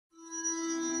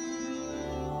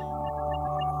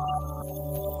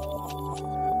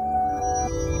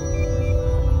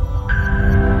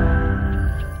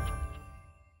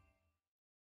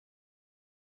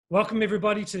Welcome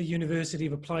everybody to the University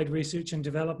of Applied Research and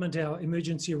Development, our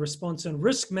emergency response and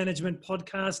risk management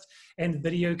podcast and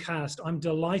video cast. I'm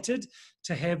delighted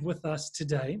to have with us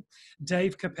today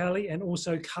Dave Capelli and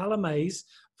also Carla Mays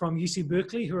from UC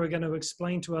Berkeley, who are going to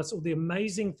explain to us all the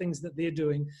amazing things that they're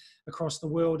doing across the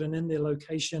world and in their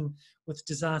location with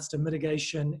disaster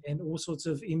mitigation and all sorts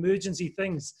of emergency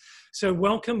things. So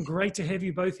welcome, great to have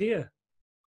you both here.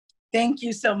 Thank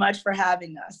you so much for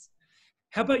having us.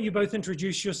 How about you both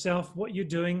introduce yourself, what you're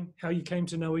doing, how you came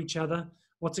to know each other,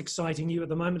 what's exciting you at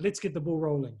the moment. Let's get the ball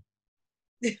rolling.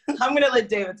 I'm going to let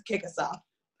David kick us off.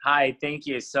 Hi, thank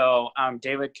you. So I'm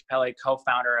David Capelli,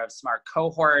 co-founder of Smart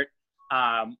Cohort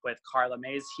with Carla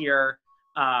Mays here.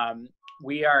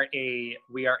 We are a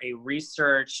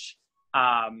research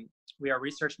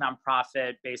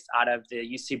nonprofit based out of the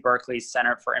UC Berkeley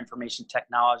Center for Information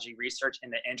Technology Research in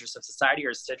the Interest of Society,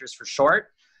 or CIDRS for short.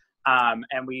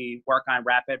 And we work on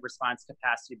rapid response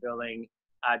capacity building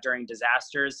during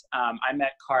disasters. I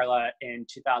met Carla in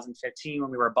 2015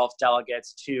 when we were both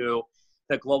delegates to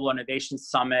the Global Innovation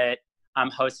Summit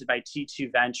hosted by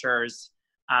T2 Ventures,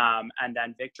 and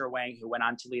then Victor Wang, who went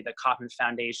on to lead the Kauffman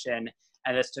Foundation.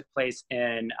 And this took place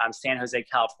in San Jose,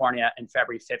 California in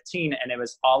February 15. And it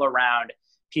was all around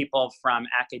people from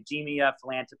academia,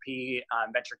 philanthropy,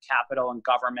 venture capital, and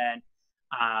government,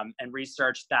 and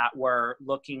research that were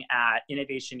looking at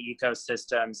innovation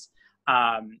ecosystems,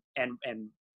 and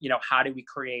how do we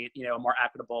create a more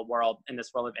equitable world in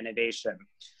this world of innovation.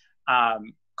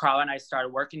 Carla and I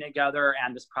started working together,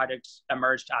 and this project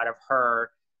emerged out of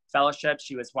her fellowship.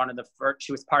 She was part of the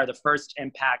first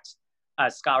Impact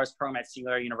Scholars Program at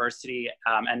Singular University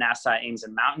and NASA Ames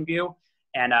in Mountain View.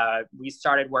 And we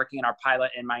started working in our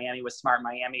pilot in Miami with Smart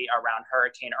Miami around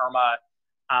Hurricane Irma,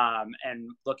 and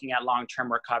looking at long-term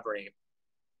recovery.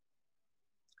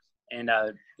 And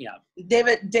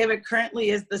David currently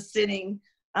is the sitting,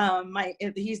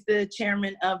 he's the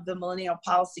chairman of the Millennial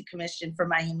Policy Commission for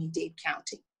Miami-Dade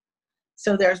County.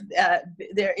 So there's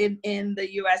in the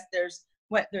U.S. there's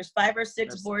 5 or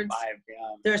 6 boards.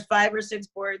 There's 5 or 6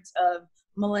 boards of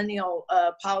millennial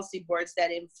policy boards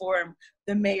that inform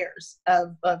the mayors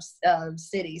of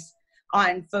cities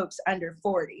on folks under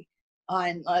 40.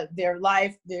 On their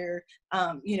life, their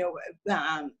life,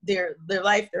 their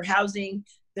housing,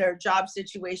 their job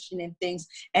situation and things.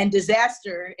 And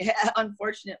disaster,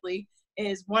 unfortunately,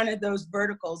 is one of those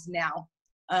verticals now,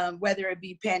 whether it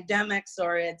be pandemics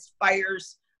or it's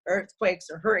fires, earthquakes,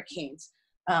 or hurricanes,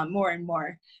 more and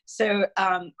more. So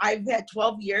I've had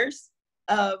 12 years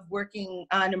of working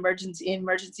on emergency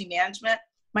management.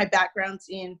 My background's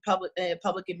in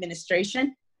public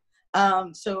administration.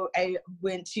 So I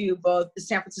went to both the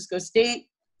San Francisco State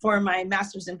for my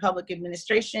master's in public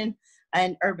administration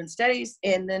and urban studies.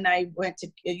 And then I went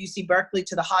to UC Berkeley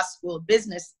to the Haas School of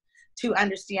Business to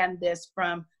understand this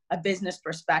from a business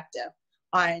perspective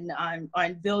on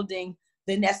building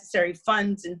the necessary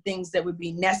funds and things that would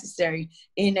be necessary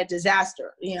in a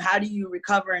disaster. How do you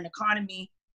recover an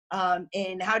economy,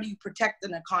 and how do you protect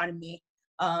an economy?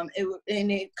 And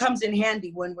it comes in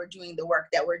handy when we're doing the work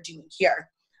that we're doing here.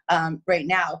 Right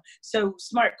now. So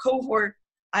Smart Cohort,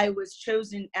 I was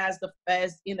chosen as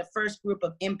in the first group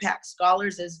of impact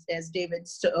scholars, as David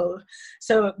so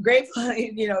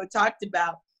gratefully talked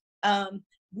about.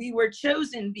 We were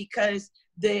chosen because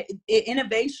the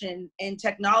innovation and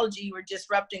technology were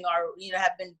disrupting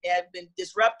have been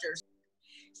disruptors.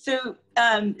 So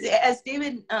as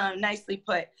David nicely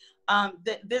put,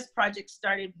 this project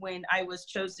started when I was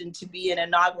chosen to be an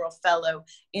inaugural fellow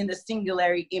in the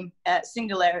Singularity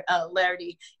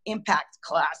Impact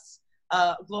class,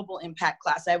 global impact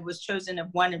class. I was chosen of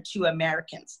 1 or 2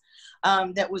 Americans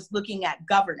that was looking at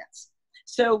governance.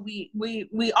 So we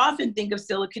often think of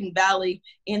Silicon Valley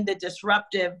in the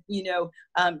disruptive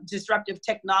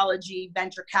technology,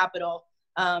 venture capital,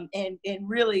 and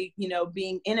really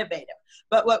being innovative.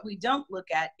 But what we don't look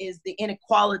at is the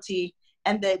inequality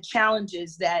and the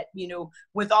challenges that,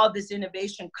 with all this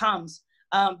innovation comes.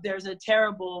 There's a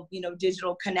terrible,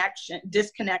 digital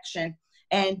disconnection,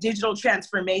 and digital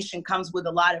transformation comes with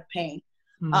a lot of pain.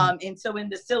 And so in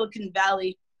the Silicon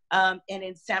Valley and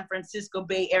in San Francisco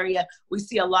Bay Area, we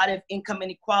see a lot of income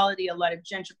inequality, a lot of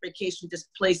gentrification,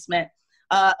 displacement,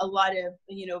 a lot of,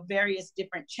 various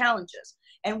different challenges.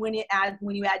 And when you add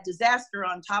disaster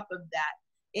on top of that,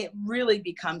 it really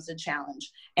becomes a challenge.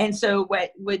 And so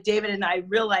what David and I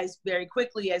realized very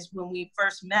quickly as when we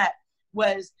first met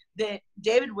was that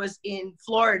David was in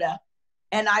Florida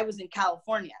and I was in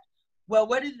California. Well,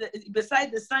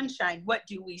 besides the sunshine, what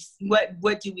do we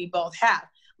both have?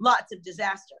 Lots of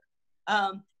disaster.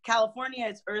 California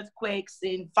is earthquakes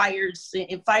and fires.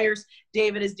 In fires,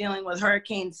 David is dealing with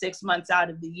hurricanes 6 months out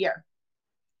of the year.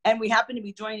 And we happen to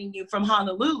be joining you from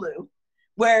Honolulu,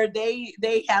 where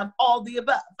they have all the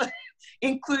above,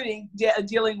 including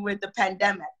dealing with the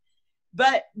pandemic.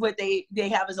 But what they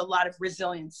have is a lot of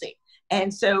resiliency.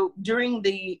 And so during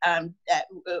the,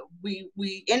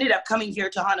 we ended up coming here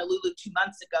to Honolulu 2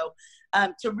 months ago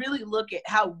to really look at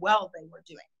how well they were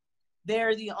doing.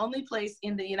 They're the only place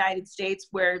in the United States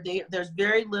where there's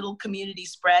very little community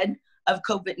spread of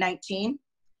COVID-19.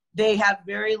 They have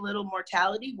very little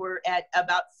mortality. We're at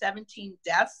about 17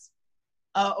 deaths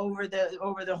over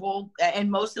the whole, and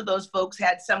most of those folks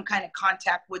had some kind of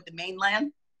contact with the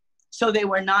mainland. So they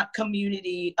were not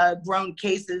community grown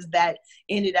cases that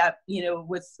ended up,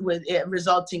 with it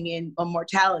resulting in a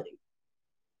mortality.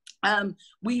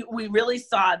 We really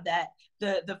saw that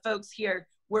the folks here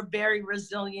were very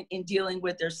resilient in dealing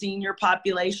with their senior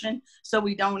population. So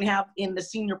we don't have in the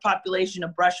senior population a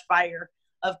brush fire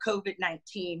of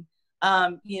COVID-19,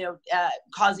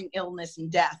 causing illness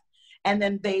and death. And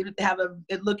then they have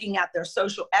looking at their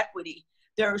social equity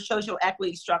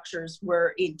structures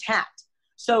were intact.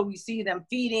 So we see them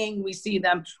feeding, we see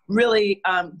them really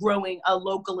growing a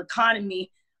local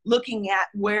economy, looking at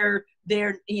where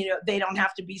they don't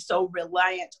have to be so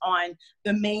reliant on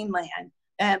the mainland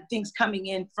and things coming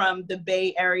in from the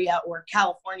Bay Area or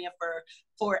California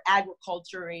for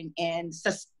agriculture and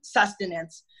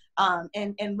sustenance.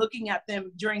 And looking at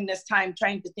them during this time,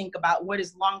 trying to think about what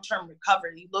does long-term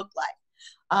recovery look like.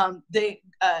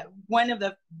 One of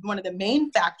the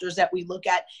main factors that we look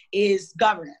at is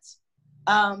governance.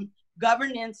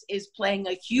 Governance is playing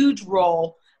a huge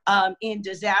role in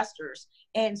disasters.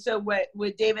 And so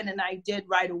what David and I did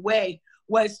right away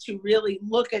was to really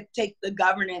take the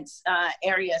governance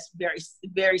areas very,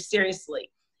 very seriously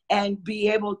and be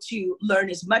able to learn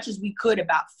as much as we could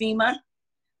about FEMA,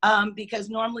 because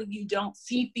normally you don't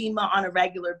see FEMA on a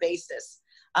regular basis.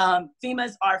 FEMA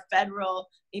is our federal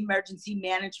emergency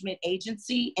management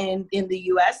agency in the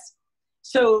US.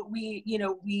 So you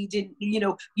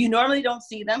normally don't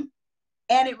see them,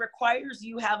 and it requires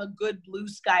you have a good blue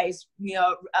skies,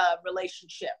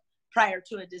 relationship prior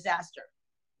to a disaster,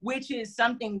 which is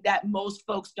something that most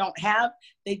folks don't have.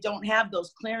 They don't have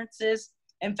those clearances.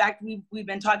 In fact, we've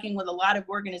been talking with a lot of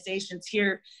organizations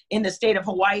here in the state of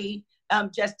Hawaii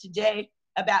just today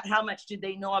about how much do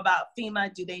they know about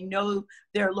FEMA? Do they know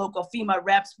their local FEMA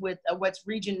reps with what's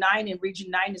Region 9? And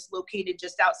Region 9 is located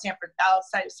just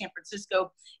outside of San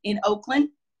Francisco in Oakland.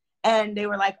 And they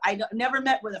were like, never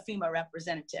met with a FEMA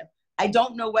representative. I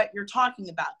don't know what you're talking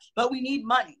about, but we need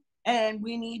money and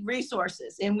we need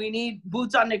resources and we need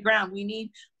boots on the ground. We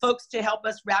need folks to help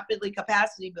us rapidly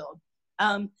capacity build.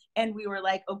 And we were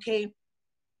like, okay,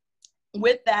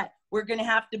 with that, we're gonna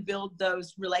have to build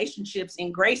those relationships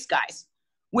in gray skies,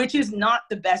 which is not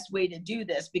the best way to do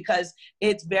this because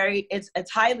it's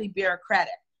highly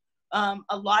bureaucratic. A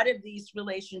lot of these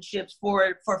relationships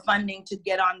for funding to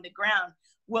get on the ground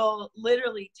will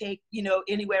literally take,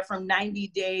 anywhere from 90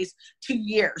 days to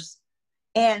years.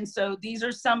 And so these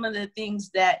are some of the things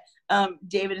that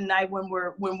David and I,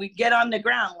 when we get on the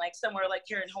ground, like somewhere like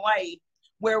here in Hawaii,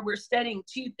 where we're studying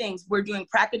two things, we're doing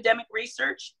academic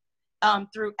research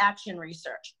through action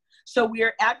research. So we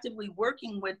are actively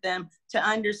working with them to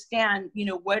understand,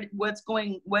 what has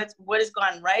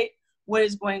gone right, what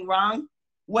is going wrong,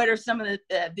 what are some of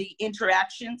the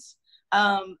interactions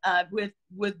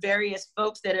with various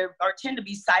folks that tend to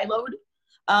be siloed.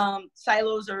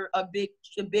 Silos are a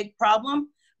big problem,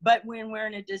 but when we're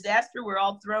in a disaster, we're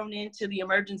all thrown into the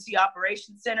Emergency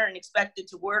Operations Center and expected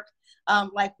to work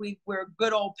like we're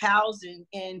good old pals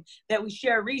and that we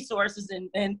share resources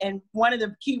and one of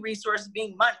the key resources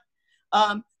being money.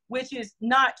 Which is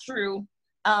not true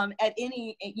at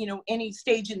any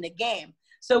stage in the game.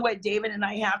 So what David and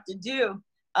I have to do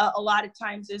a lot of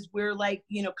times is we're like,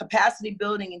 capacity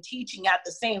building and teaching at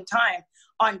the same time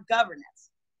on governance.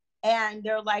 And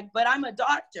they're like, but I'm a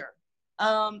doctor.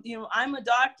 I'm a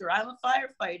doctor, I'm a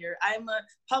firefighter, I'm a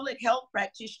public health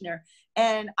practitioner,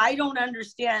 and I don't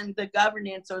understand the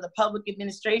governance or the public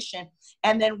administration.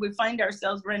 And then we find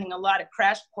ourselves running a lot of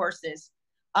crash courses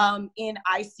in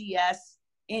ICS,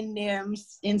 in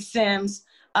NIMS, in SIMS,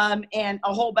 and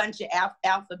a whole bunch of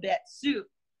alphabet soup,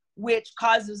 which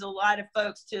causes a lot of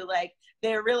folks to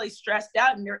they're really stressed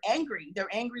out and they're angry. They're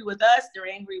angry with us, they're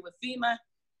angry with FEMA.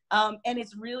 And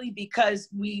it's really because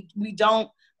we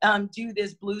don't do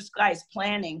this blue skies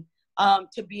planning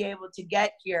to be able to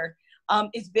get here.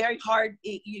 It's very hard.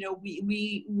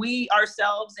 We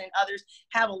ourselves and others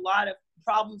have a lot of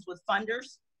problems with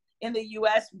funders in the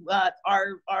U.S.,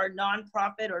 our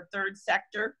nonprofit or third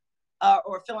sector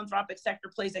or philanthropic sector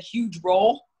plays a huge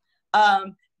role.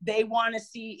 They want to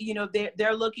see, you know,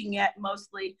 they're looking at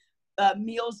mostly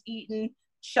meals eaten,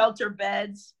 shelter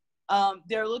beds.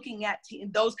 They're looking at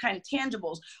those kind of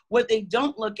tangibles. What they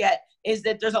don't look at is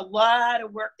that there's a lot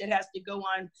of work that has to go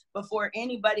on before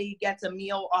anybody gets a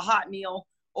meal, a hot meal,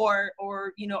 or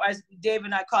you know, as Dave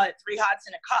and I call it, 3 hots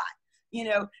in a cot. You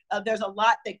know, there's a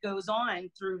lot that goes on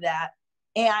through that.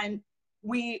 And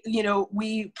we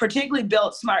particularly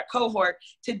built Smart Cohort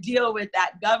to deal with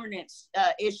that governance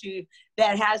issue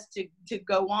that has to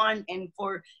go on and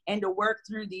to work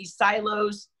through these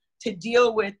silos, to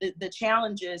deal with the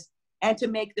challenges, and to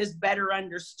make this better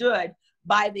understood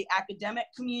by the academic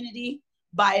community,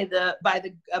 by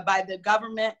the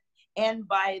government, and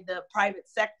by the private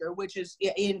sector, which is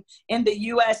in the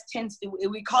U.S.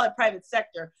 we call it private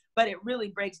sector, but it really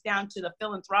breaks down to the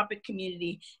philanthropic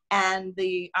community and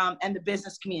the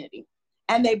business community,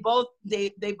 and they both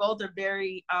are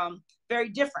very very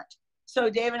different. So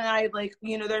David and I, like,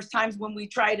 you know, there's times when we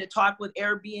try to talk with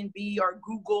Airbnb or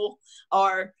Google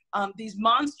or these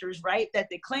monsters, right, that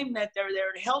they claim that they're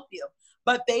there to help you,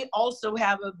 but they also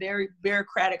have a very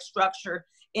bureaucratic structure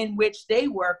in which they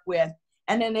work with,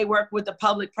 and then they work with the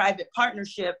public-private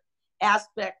partnership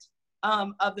aspect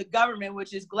of the government,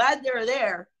 which is glad they're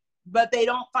there, but they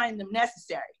don't find them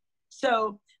necessary.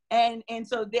 So and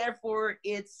so therefore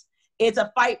it's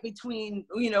a fight between,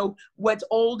 you know, what's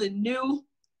old and new,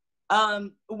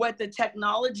 what the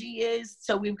technology is.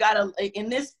 So we've got in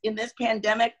this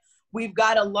pandemic, we've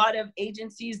got a lot of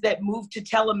agencies that move to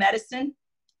telemedicine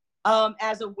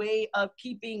as a way of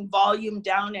keeping volume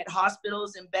down at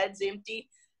hospitals and beds empty.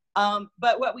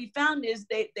 But what we found is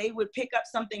they would pick up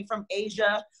something from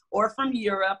Asia or from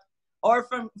Europe or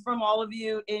from all of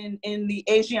you in the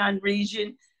Asian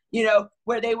region, you know,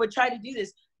 where they would try to do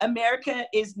this. America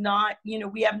is not, you know,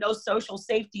 we have no social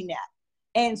safety net.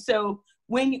 And so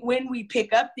when we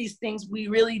pick up these things, we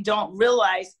really don't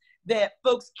realize that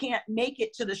folks can't make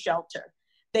it to the shelter.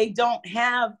 They don't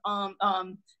have,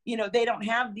 you know, they don't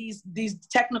have these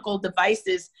technical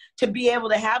devices to be able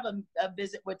to have a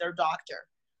visit with their doctor.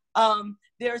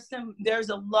 There's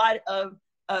a lot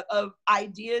of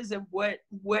ideas of what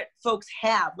folks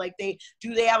have. Like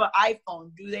do they have an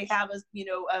iPhone? Do they have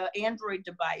a Android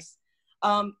device?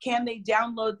 Can they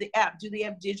download the app? Do they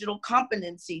have digital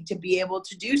competency to be able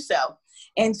to do so?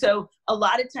 And so a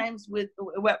lot of times with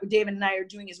what David and I are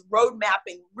doing is road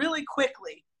mapping really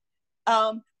quickly.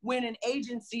 When an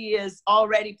agency is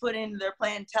already put into their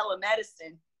plan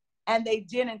telemedicine and they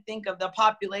didn't think of the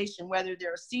population, whether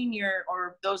they're a senior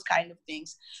or those kind of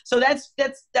things. So that's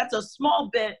a small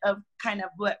bit of kind of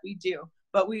what we do.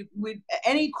 But we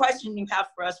any question you have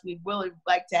for us, we'd really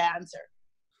like to answer.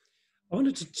 I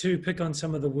wanted to pick on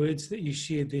some of the words that you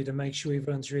shared there to make sure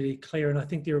everyone's really clear, and I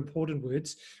think they're important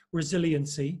words: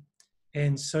 resiliency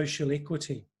and social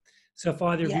equity. So if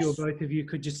either of you or both of you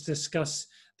could just discuss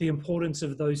the importance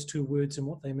of those two words and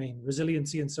what they mean: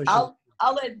 resiliency and social equity.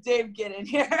 I'll let Dave get in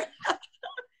here.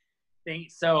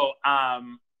 So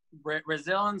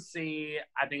resiliency,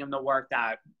 I think, in the work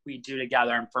that we do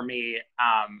together, and for me,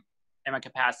 in my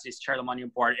capacity as chair of the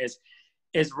Millennium Board,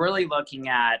 is really looking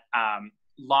at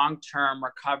long-term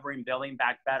recovery and building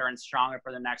back better and stronger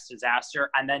for the next disaster,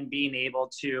 and then being able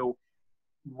to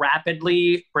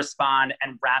rapidly respond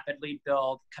and rapidly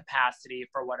build capacity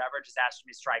for whatever disaster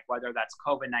may strike, whether that's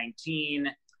COVID-19,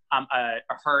 a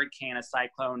hurricane, a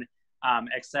cyclone,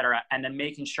 et cetera, and then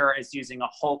making sure it's using a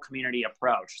whole community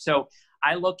approach. So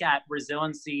I look at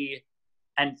resiliency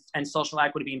and social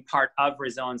equity being part of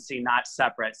resiliency, not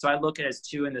separate. So I look at it as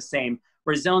two in the same.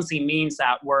 Resiliency means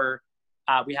that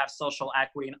we have social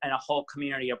equity and a whole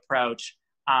community approach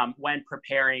when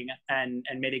preparing and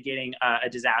mitigating a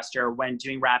disaster, when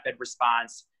doing rapid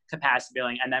response, capacity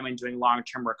building, and then when doing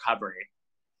long-term recovery.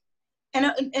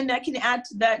 And I can add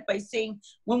to that by saying,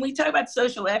 when we talk about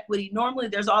social equity, normally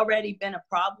there's already been a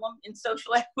problem in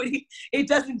social equity. It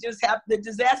doesn't just happen. The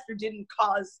disaster didn't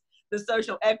cause the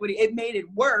social equity. It made it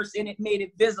worse, and it made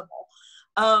it visible.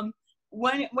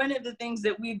 One of the things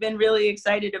that we've been really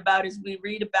excited about is we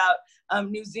read about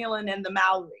New Zealand and the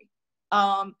Maori.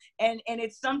 And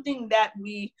it's something that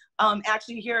we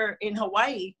actually here in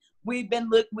Hawaii, we've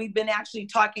been actually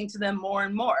talking to them more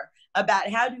and more about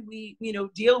how do we,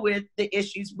 deal with the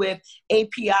issues with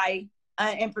API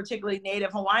and particularly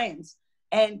Native Hawaiians,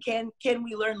 and can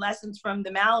we learn lessons from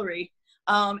the Maori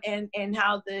and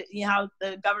how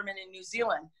the government in New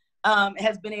Zealand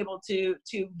has been able to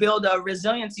build a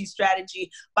resiliency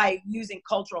strategy by using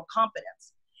cultural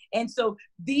competence. And so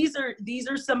these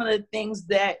are some of the things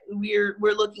that we're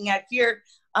looking at here.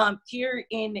 Here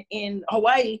in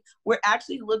Hawaii, we're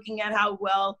actually looking at how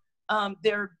well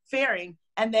they're faring,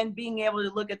 and then being able to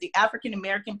look at the African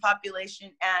American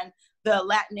population and the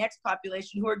Latinx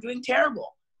population who are doing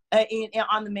terrible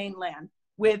on the mainland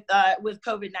with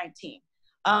COVID-19.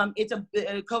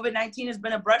 COVID-19 has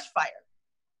been a brush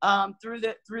fire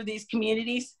through these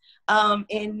communities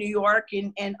in New York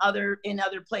and other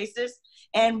places,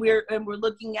 and we're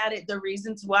looking at it, the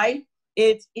reasons why.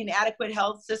 It's inadequate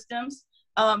health systems,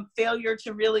 failure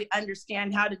to really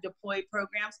understand how to deploy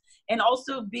programs, and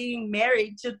also being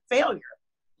married to failure.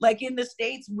 Like in the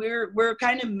States, we're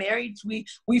kind of married.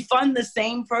 We fund the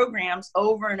same programs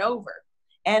over and over,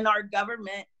 and our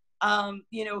government,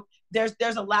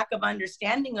 there's a lack of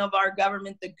understanding of our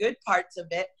government, the good parts of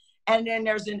it, and then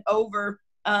there's an overlook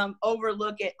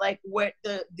at like what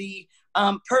the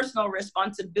personal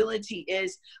responsibility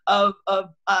is of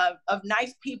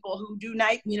nice people who do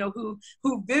nice,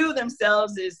 who view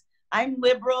themselves as, I'm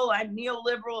liberal, I'm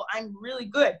neoliberal, I'm really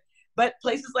good. But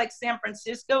places like San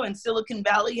Francisco and Silicon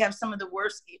Valley have some of the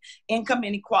worst income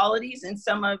inequalities and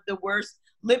some of the worst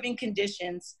living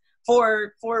conditions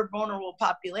for vulnerable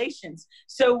populations.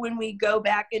 So when we go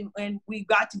back and we've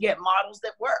got to get models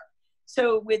that work.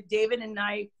 So with David and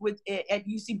I at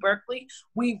UC Berkeley,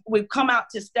 we've come out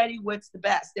to study what's the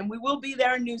best. And we will be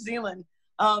there in New Zealand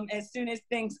as soon as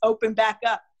things open back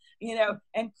up,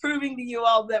 and proving to you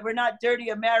all that we're not dirty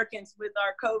Americans with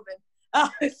our COVID,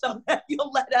 so that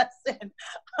you'll let us in.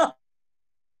 But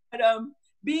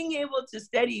being able to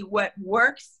study what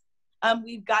works,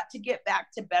 we've got to get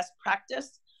back to best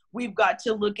practice. We've got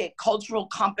to look at cultural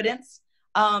competence.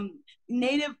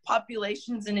 Native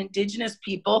populations and indigenous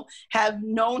people have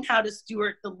known how to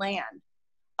steward the land.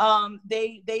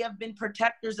 They have been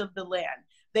protectors of the land.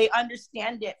 They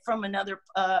understand it from another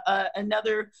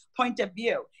point of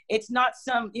view. It's not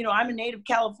some, I'm a native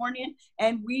Californian,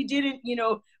 and we didn't,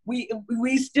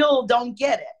 we still don't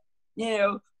get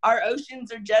it. Our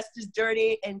oceans are just as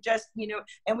dirty and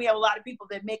and we have a lot of people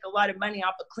that make a lot of money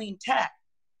off of clean tech.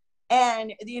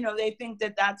 And, they think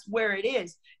that that's where it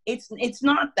is. It's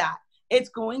not that. It's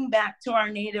going back to our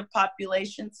native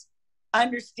populations,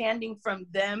 understanding from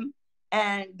them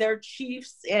and their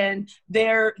chiefs and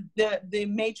the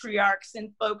matriarchs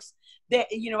and folks that,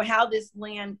 how this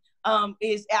land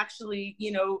is actually,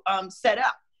 set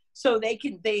up. So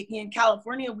in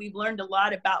California, we've learned a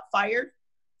lot about fire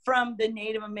from the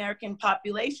Native American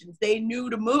populations. They knew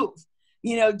to move,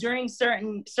 during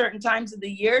certain times of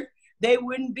the year. They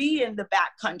wouldn't be in the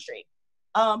back country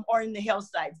or in the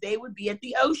hillsides. They would be at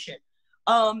the ocean.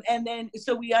 And then,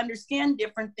 so we understand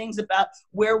different things about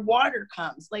where water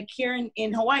comes. Like here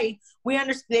in Hawaii,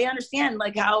 they understand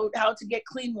like how to get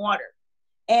clean water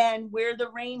and where the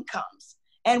rain comes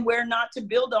and where not to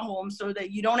build a home so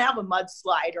that you don't have a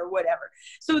mudslide or whatever.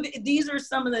 So these are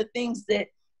some of the things that,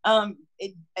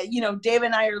 Dave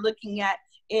and I are looking at,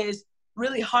 is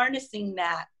really harnessing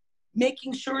that,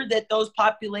 making sure that those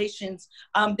populations,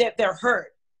 that they're heard,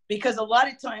 because a lot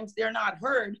of times they're not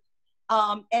heard.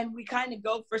 And we kind of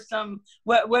go for some,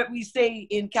 what we say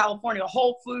in California,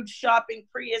 Whole Foods shopping,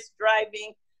 Prius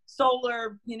driving,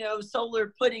 solar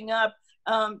putting up,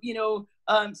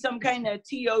 some kind of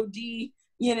TOD,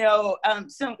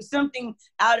 something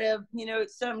out of,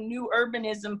 some new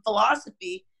urbanism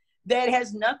philosophy that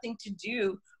has nothing to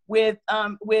do with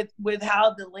how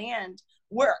the land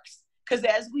works. Because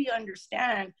as we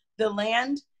understand the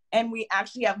land, and we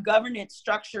actually have governance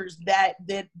structures that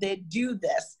do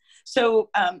this. So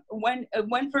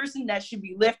one person that should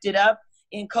be lifted up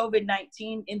in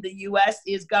COVID-19 in the U.S.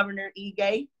 is Governor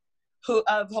Ige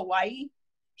of Hawaii.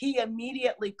 He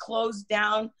immediately closed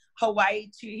down Hawaii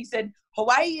he said,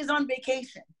 Hawaii is on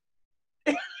vacation.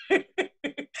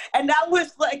 And that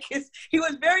was like he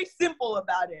was very simple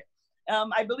about it.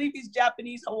 I believe he's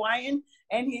Japanese Hawaiian,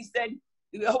 and he said,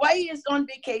 Hawaii is on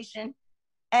vacation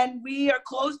and we are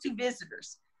closed to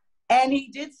visitors. And he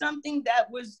did something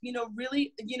that was,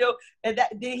 really, that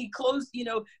he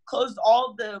closed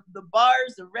all the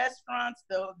bars, the restaurants,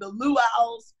 the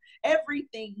luau's,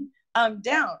 everything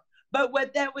down. But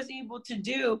what that was able to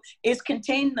do is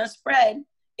contain the spread.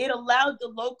 It allowed the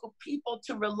local people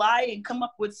to rely and come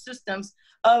up with systems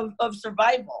of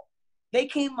survival. They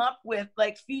came up with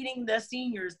like feeding the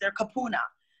seniors their kapuna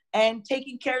and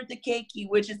taking care of the keiki,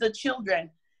 which is the children,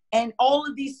 and all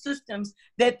of these systems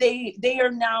that they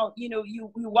are now,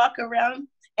 you walk around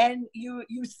and you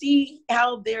see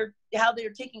how they're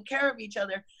taking care of each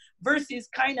other, versus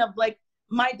kind of like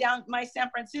my San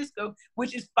Francisco,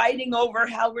 which is fighting over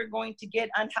how we're going to get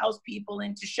unhoused people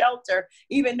into shelter,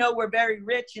 even though we're very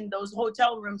rich and those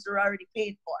hotel rooms are already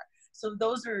paid for. So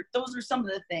those are some of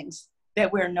the things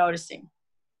that we're noticing.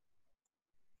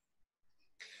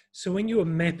 So when you are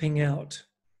mapping out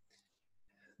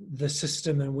the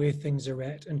system and where things are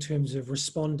at in terms of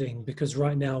responding, because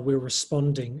right now we're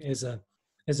responding as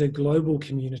a global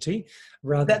community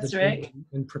rather than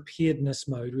in preparedness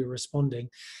mode, we're responding.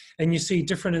 And you see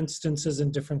different instances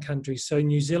in different countries. So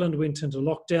New Zealand went into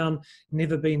lockdown,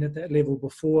 never been at that level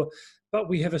before, but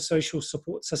we have a social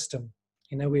support system.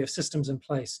 You know, we have systems in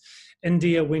place.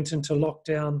 India went into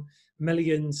lockdown.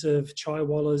 Millions of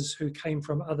Chaiwalas who came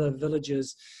from other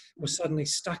villages were suddenly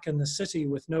stuck in the city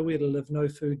with nowhere to live, no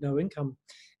food, no income.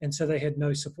 And so they had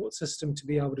no support system to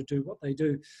be able to do what they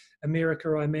do. America,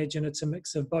 I imagine it's a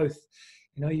mix of both.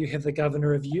 You know, you have the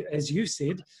governor of, as you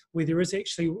said, where there is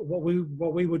actually what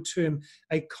we would term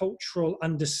a cultural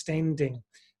understanding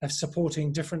of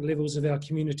supporting different levels of our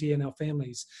community and our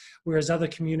families, whereas other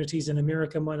communities in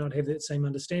America might not have that same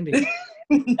understanding.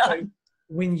 No. So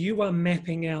when you are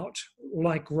mapping out,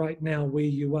 like right now where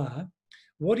you are,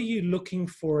 what are you looking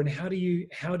for, and how do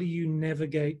you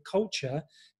navigate culture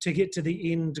to get to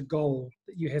the end goal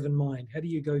that you have in mind? How do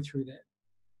you go through that?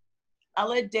 I'll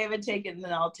let David take it and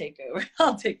then I'll take over.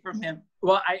 I'll take from him.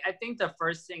 Well, I think the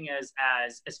first thing is,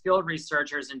 as field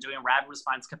researchers and doing rapid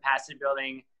response capacity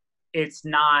building, it's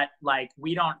not like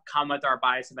we don't come with our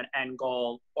bias of an end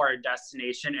goal or a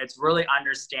destination. It's really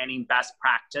understanding best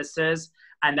practices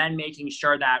and then making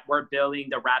sure that we're building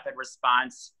the rapid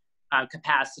response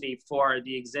capacity for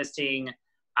the existing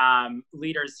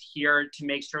leaders here to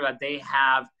make sure that they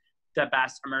have the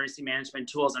best emergency management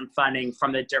tools and funding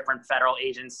from the different federal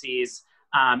agencies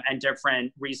and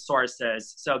different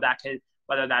resources. So that could,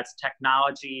 whether that's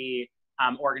technology,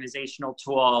 organizational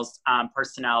tools,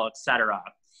 personnel, et cetera.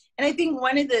 And I think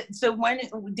when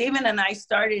David and I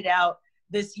started out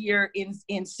this year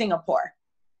in Singapore,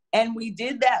 and we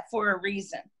did that for a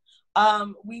reason.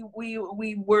 We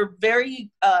were very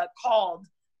called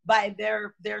by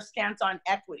their stance on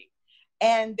equity,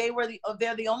 and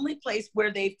they're the only place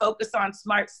where they focus on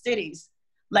smart cities,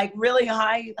 like really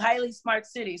highly smart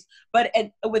cities, but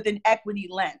with an equity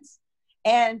lens.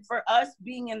 And for us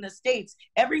being in the States,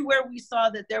 everywhere we saw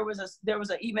that there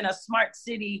was even a smart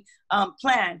city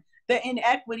plan, the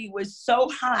inequity was so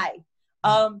high.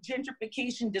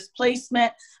 Gentrification,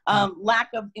 displacement, lack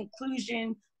of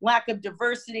inclusion, lack of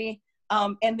diversity,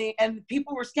 and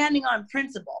people were standing on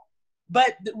principle.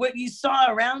 But what you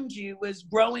saw around you was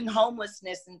growing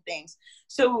homelessness and things.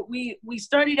 So we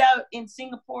started out in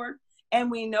Singapore,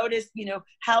 and we noticed,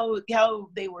 how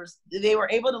they were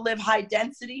able to live high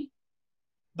density,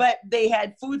 but they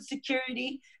had food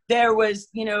security. There was,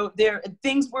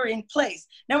 things were in place.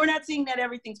 Now, we're not saying that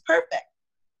everything's perfect,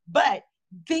 but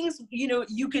things,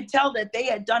 you could tell that they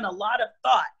had done a lot of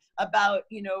thought about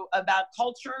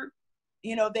culture.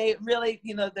 They really,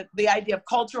 the idea of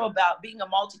cultural, about being a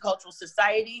multicultural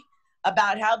society,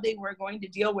 about how they were going to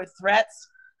deal with threats,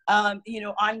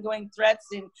 ongoing threats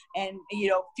and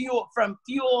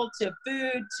fuel to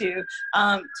food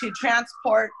to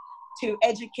transport to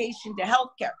education to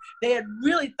healthcare. They had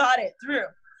really thought it through,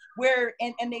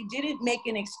 and they didn't make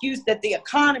an excuse that the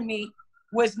economy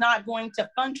was not going to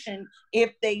function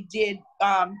if they did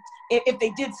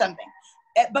something.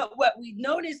 But what we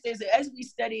noticed is, as we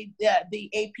studied the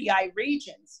API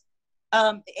regions,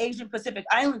 the Asian Pacific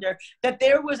Islander, that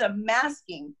there was a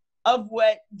masking of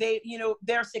what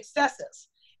their successes,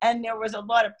 and there was a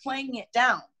lot of playing it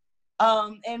down.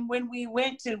 And when we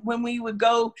would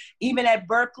go, even at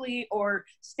Berkeley or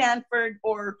Stanford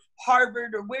or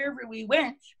Harvard or wherever we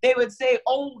went, they would say,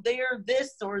 oh, they're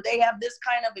this, or they have this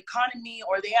kind of economy,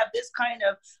 or they have this kind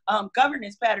of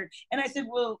governance pattern. And I said,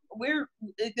 well,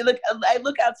 I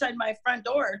look outside my front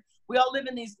door. We all live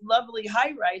in these lovely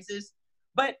high rises,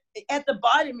 but at the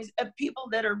bottom is people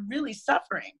that are really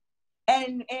suffering.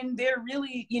 And they're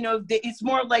really, it's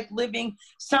more like living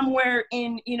somewhere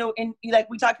in like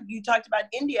you talked about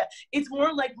India. It's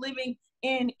more like living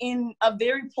in a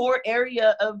very poor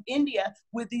area of India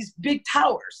with these big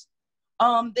towers,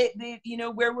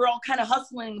 where we're all kind of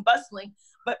hustling and bustling,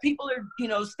 but people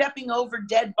are, stepping over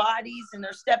dead bodies, and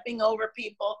they're stepping over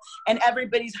people, and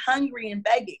everybody's hungry and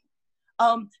begging.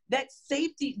 That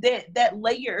safety, that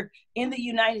layer in the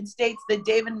United States that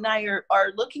David and I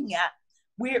are looking at,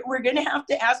 we're going to have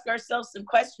to ask ourselves some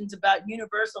questions about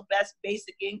universal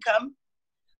basic income.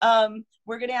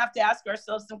 We're going to have to ask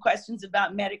ourselves some questions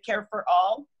about Medicare for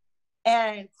all,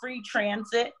 and free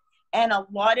transit, and a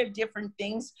lot of different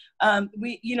things.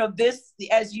 This,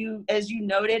 as you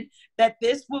noted, that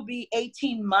this will be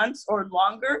 18 months or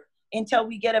longer until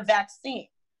we get a vaccine.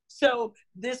 So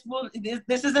this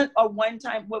isn't a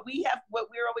one-time. What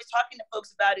we're always talking to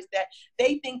folks about is that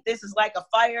they think this is like a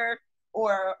fire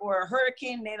or a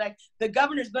hurricane. They like, the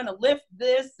governor's going to lift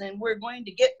this and we're going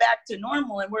to get back to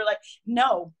normal. And we're like,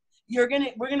 no, we're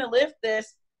going to lift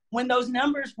this when those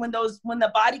numbers, when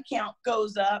the body count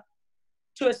goes up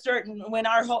to a certain, when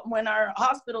our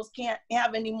hospitals can't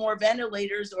have any more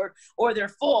ventilators or they're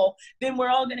full, then we're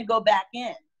all going to go back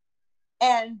in.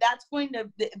 And that's going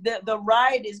to, the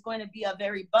ride is going to be a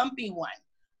very bumpy one.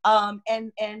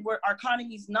 And our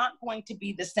economy is not going to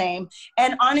be the same.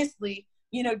 And honestly,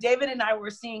 David and I were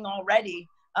seeing already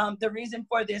the reason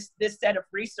for this set of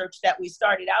research that we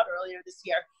started out earlier this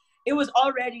year. It was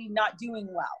already not doing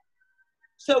well.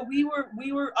 So we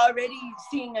were already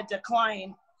seeing a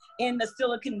decline in the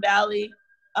Silicon Valley.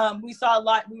 We saw a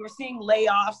lot. We were seeing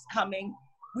layoffs coming.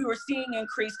 We were seeing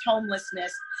increased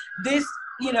homelessness. This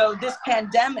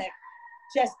pandemic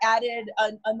just added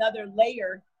another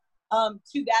layer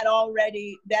to that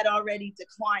already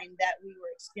decline that we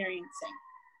were experiencing.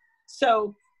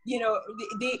 So,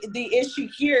 the issue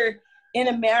here in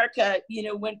America,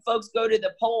 when folks go to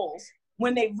the polls,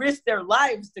 when they risk their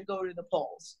lives to go to the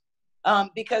polls,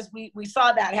 because we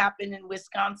saw that happen in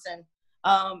Wisconsin,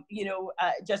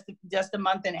 just a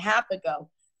month and a half ago,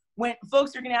 when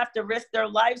folks are going to have to risk their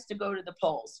lives to go to the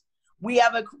polls. We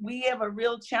have a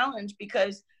real challenge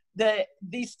because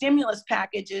these stimulus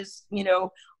packages,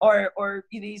 or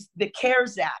the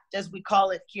CARES Act, as we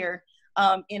call it here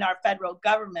in our federal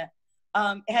government,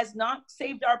 has not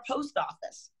saved our post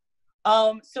office.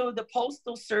 So the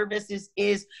Postal Service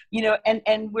is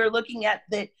and we're looking at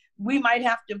that. We might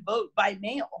have to vote by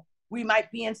mail. We might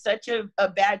be in such a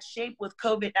bad shape with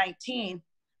COVID-19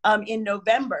 in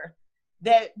November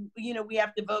that, we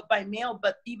have to vote by mail,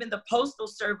 but even the Postal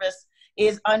Service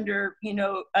is under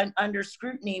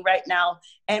scrutiny right now,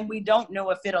 and we don't know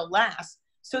if it'll last.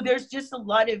 So there's just a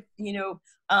lot of,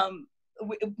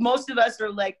 most of us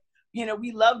are like,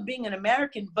 we love being an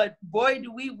American, but boy,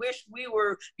 do we wish we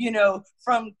were,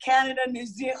 from Canada, New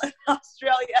Zealand,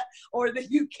 Australia, or the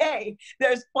UK.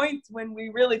 There's points when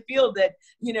we really feel that,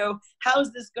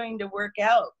 how's this going to work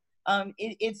out? To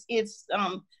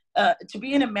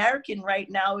be an American right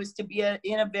now is to be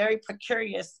in a very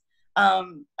precarious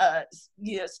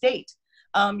state.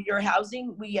 Your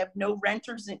housing, we have no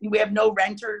renters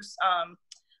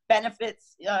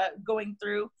benefits going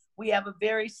through. We have a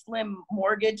very slim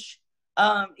mortgage,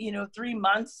 3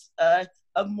 months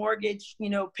of mortgage,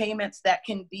 payments that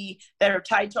are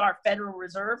tied to our Federal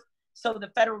Reserve. So the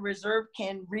Federal Reserve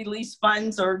can release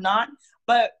funds or not.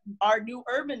 But our new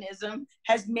urbanism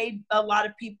has made a lot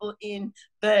of people in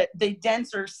the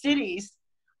denser cities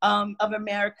of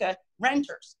America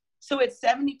renters. So it's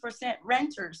 70%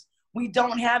 renters. We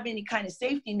don't have any kind of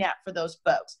safety net for those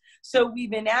folks. So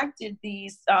we've enacted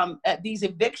these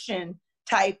eviction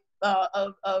type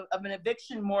of an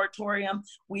eviction moratorium.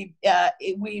 We've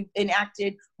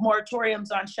enacted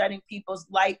moratoriums on shutting people's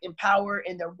light and power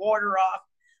and their water off.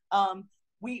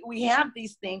 We have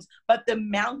these things, but the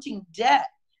mounting debt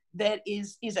that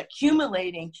is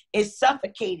accumulating is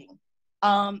suffocating.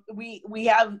 We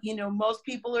have, most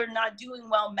people are not doing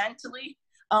well mentally.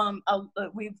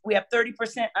 We have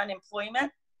 30%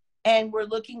 unemployment, and we're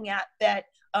looking at that.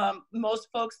 Most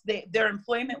folks, their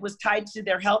employment was tied to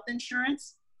their health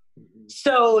insurance.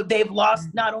 So they've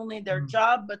lost not only their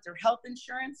job, but their health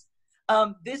insurance.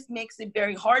 This makes it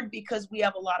very hard because we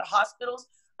have a lot of hospitals.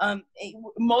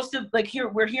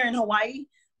 We're here in Hawaii.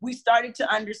 We started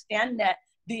to understand that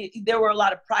there were a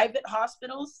lot of private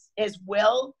hospitals as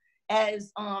well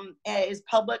as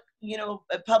public,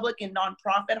 public and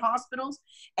nonprofit hospitals.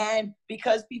 And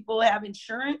because people have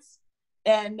insurance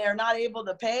and they're not able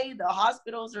to pay, the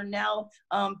hospitals are now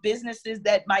businesses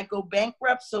that might go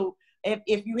bankrupt. So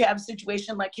if you have a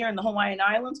situation like here in the Hawaiian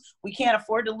Islands, we can't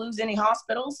afford to lose any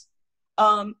hospitals.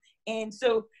 And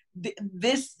so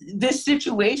this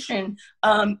situation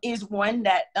is one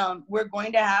that we're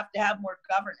going to have more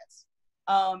governance.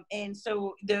 And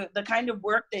so the kind of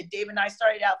work that Dave and I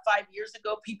started out 5 years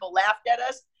ago, people laughed at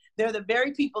us. They're the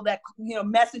very people that,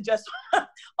 message us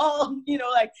all,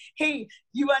 like, hey,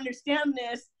 you understand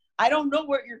this? I don't know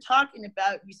what you're talking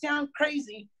about. You sound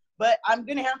crazy, but I'm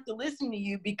going to have to listen to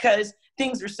you because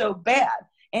things are so bad.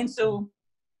 And so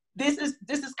this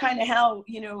is kind of how,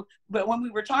 but when we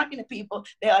were talking to people,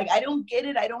 they're like, I don't get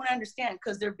it. I don't understand,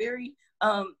 because they're very,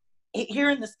 here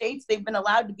in the States, they've been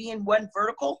allowed to be in one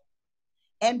vertical.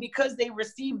 And because they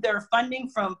received their funding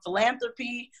from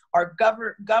philanthropy or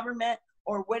government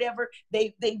or whatever,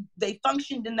 they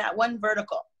functioned in that one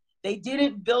vertical. They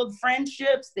didn't build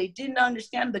friendships. They didn't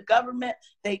understand the government.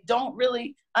 They don't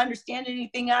really understand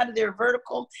anything out of their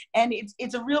vertical. And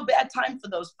it's a real bad time for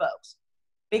those folks,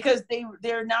 because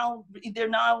they're now,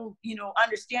 you know,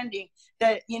 understanding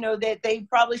that, you know, that they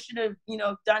probably should have, you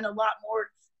know, done a lot more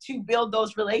to build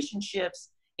those relationships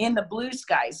in the blue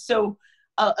skies. So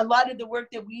a lot of the work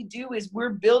that we do is we're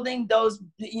building those,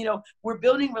 you know, we're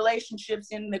building relationships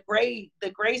in the gray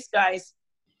skies.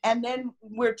 And then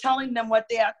we're telling them what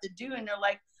they have to do. And they're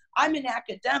like, I'm an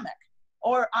academic,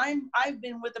 or I've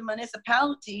been with a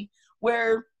municipality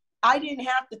where I didn't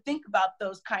have to think about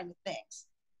those kind of things.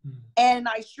 And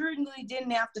I certainly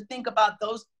didn't have to think about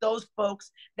those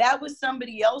folks. That was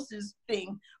somebody else's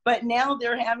thing. But now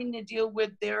they're having to deal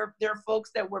with their folks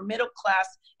that were middle class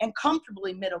and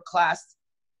comfortably middle class,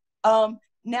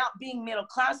 not being middle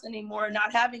class anymore,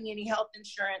 not having any health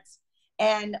insurance.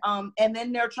 And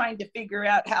then they're trying to figure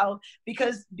out how,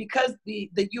 because the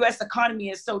U.S. economy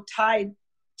is so tied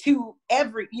to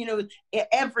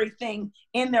everything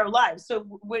in their lives. So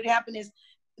what happened is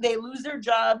they lose their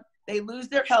job, they lose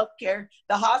their health care.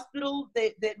 The hospital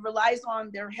that relies on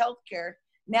their health care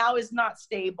now is not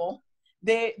stable.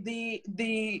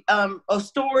 The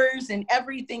stores and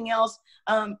everything else,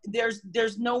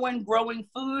 there's no one growing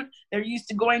food. They're used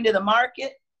to going to the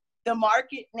market. The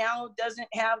market now doesn't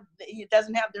have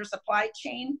their supply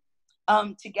chain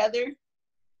together.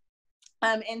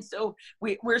 And so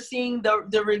we're seeing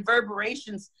the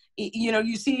reverberations. You know,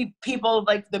 you see people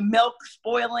like the milk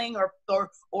spoiling, or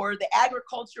the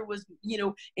agriculture was, you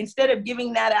know, instead of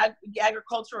giving that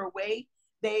agriculture away,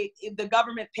 the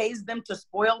government pays them to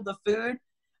spoil the food.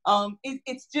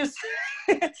 It's just,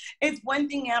 it's one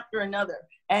thing after another.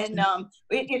 And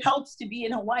it helps to be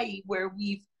in Hawaii where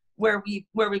we've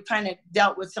kind of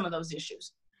dealt with some of those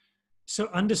issues. So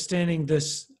understanding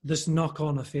this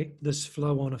knock-on effect, this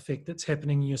flow-on effect that's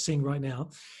happening and you're seeing right now,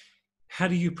 how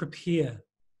do you prepare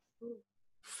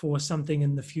for something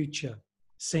in the future,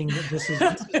 seeing that this is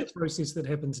a process that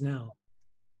happens now?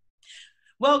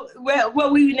 Well,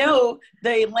 we know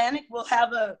the Atlantic will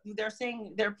have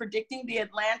they're predicting the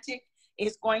Atlantic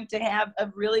is going to have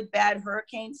a really bad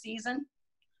hurricane season,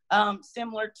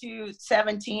 similar to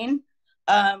 17.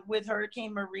 With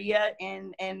Hurricane Maria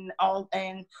and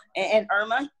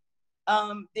Irma.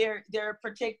 They're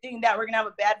predicting that we're gonna have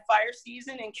a bad fire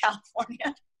season in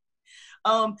California.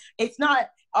 It's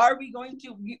not, we're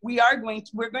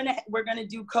gonna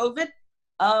do COVID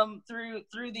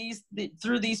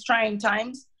through these trying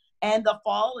times, and the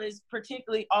fall is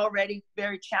particularly already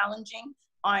very challenging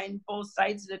on both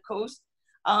sides of the coast.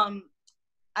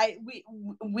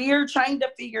 We are trying to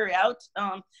figure out,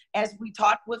 as we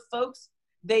talk with folks,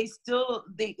 the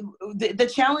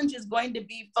challenge is going to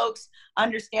be folks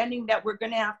understanding that we're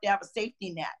going to have a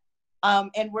safety net.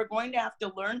 And we're going to have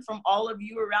to learn from all of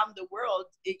you around the world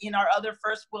in our other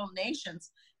first world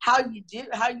nations, how you do it.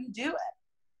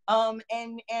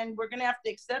 And we're going to have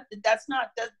to accept that that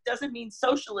doesn't mean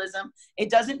socialism. It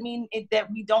doesn't mean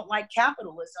that we don't like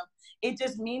capitalism. It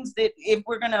just means that if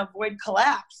we're going to avoid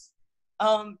collapse,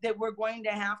 that we're going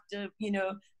to have to, you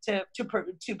know, to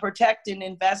protect and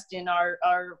invest in our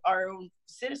own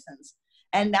citizens.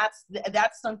 And that's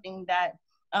something that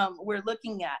we're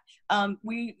looking at.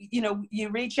 You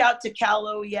reach out to Cal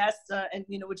OES, and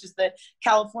which is the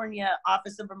California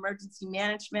Office of Emergency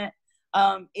Management.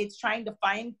 It's trying to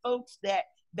find folks that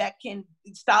can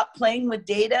stop playing with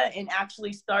data and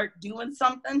actually start doing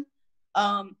something.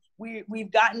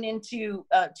 We've gotten into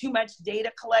too much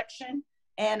data collection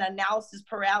and analysis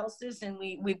paralysis, and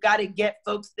we've got to get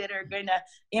folks that are going to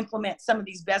implement some of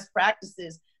these best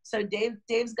practices. So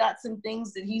Dave's got some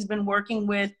things that he's been working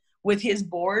with his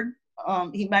board.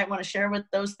 He might want to share with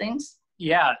those things.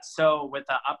 Yeah, so with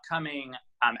the upcoming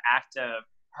active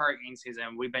hurricane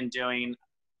season, we've been doing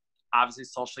obviously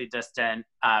socially distant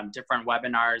different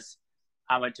webinars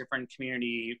with different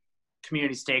community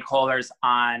stakeholders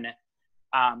on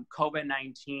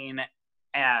COVID-19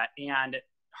 and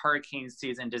hurricane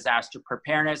season disaster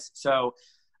preparedness. So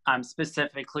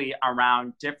specifically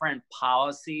around different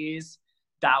policies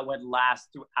that would last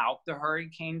throughout the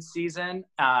hurricane season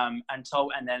until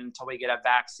we get a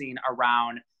vaccine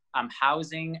around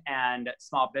housing and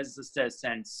small business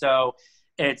assistance. So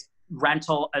it's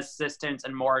rental assistance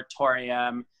and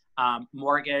moratorium,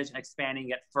 mortgage and expanding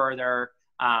it further,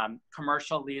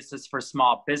 commercial leases for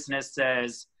small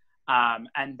businesses,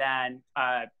 and then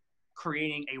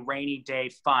creating a rainy day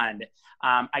fund.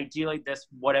 Ideally,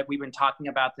 we've been talking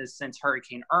about this since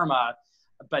Hurricane Irma,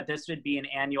 but this would be an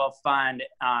annual fund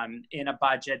in a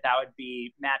budget that would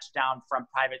be matched down from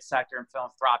private sector and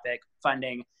philanthropic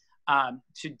funding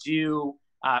to do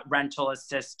rental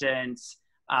assistance,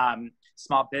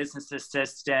 small business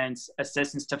assistance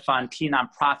to fund key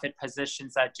nonprofit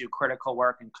positions that do critical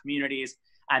work in communities,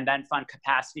 and then fund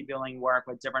capacity building work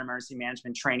with different emergency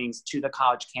management trainings to the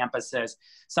college campuses.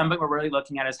 Something we're really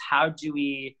looking at is how do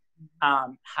we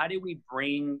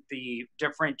bring the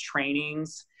different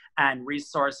trainings and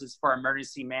resources for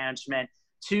emergency management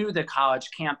to the college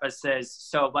campuses.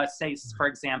 So let's say, for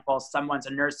example, someone's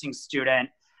a nursing student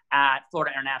at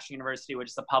Florida International University, which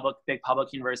is a big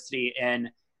public university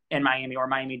in Miami or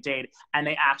Miami-Dade, and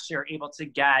they actually are able to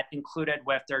get included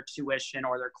with their tuition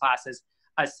or their classes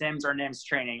a SIMS or NIMS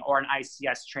training or an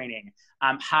ICS training.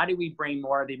 How do we bring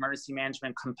more of the emergency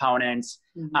management components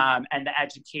and the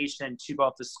education to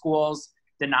both the schools,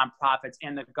 the nonprofits,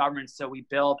 and the government, so we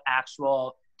build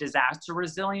actual disaster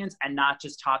resilience and not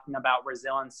just talking about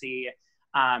resiliency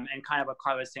and kind of what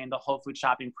Carla was saying, the Whole Food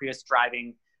shopping, Prius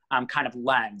driving kind of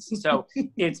lens. So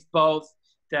it's both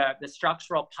the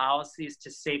structural policies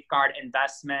to safeguard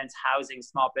investments, housing,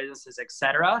 small businesses, et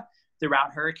cetera,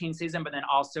 throughout hurricane season, but then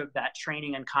also that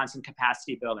training and constant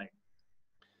capacity building.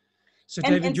 So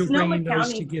David, you're bringing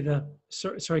those together.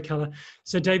 Sorry, Carla.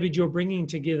 So David, you're bringing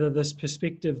together this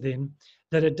perspective then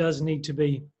that it does need to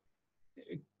be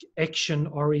action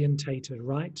orientated,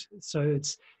 right? So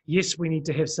it's, yes, we need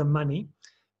to have some money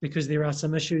because there are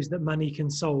some issues that money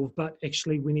can solve, but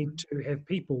actually we need to have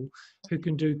people who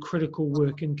can do critical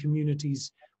work in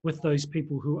communities with those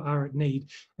people who are at need.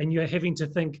 And you're having to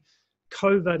think,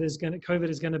 COVID is going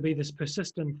to be this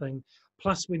persistent thing.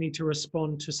 Plus, we need to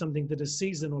respond to something that is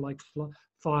seasonal, like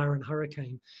fire and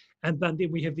hurricane. And then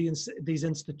we have these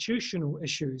institutional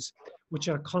issues, which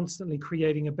are constantly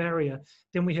creating a barrier.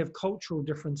 Then we have cultural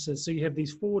differences. So you have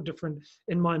these four different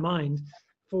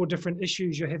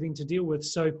issues you're having to deal with.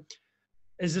 So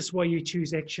is this why you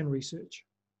choose action research?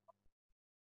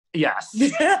 Yes.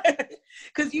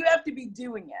 Because you have to be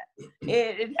doing it.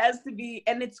 It has to be,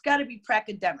 and it's got to be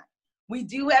pracademic. We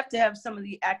do have to have some of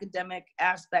the academic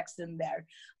aspects in there,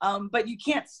 but you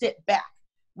can't sit back.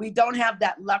 We don't have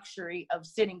that luxury of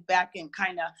sitting back and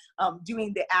kind of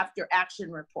doing the after action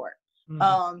report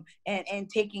and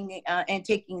taking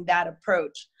that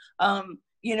approach.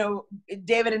 You know,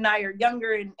 David and I are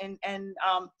younger and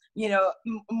you know,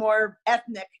 more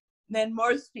ethnic than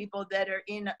most people that are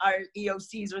in our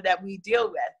EOCs or that we deal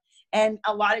with. And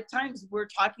a lot of times we're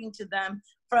talking to them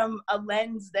from a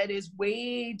lens that is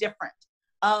way different.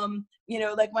 You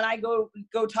know, like when I go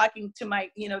talking to our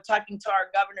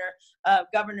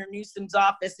Governor Newsom's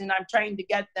office, and I'm trying to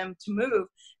get them to move,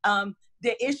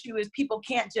 the issue is people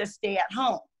can't just stay at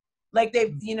home. Like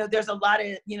you know, there's a lot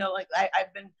of, you know, like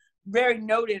I've been very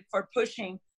noted for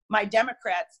pushing my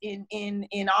Democrats in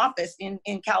office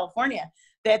in California,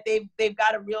 that they've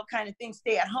got a real kind of thing,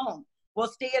 stay at home. Well,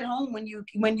 stay at home when you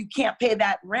can't pay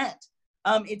that rent.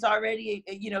 It's already,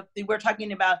 you know, we're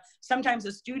talking about sometimes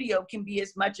a studio can be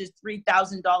as much as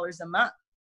 $3,000 a month.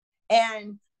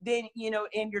 And then, you know,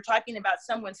 and you're talking about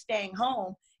someone staying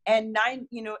home and 90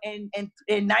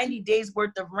 days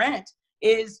worth of rent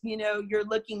is, you know, you're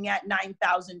looking at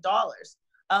 $9,000.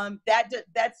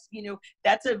 That's, you know,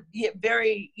 that's a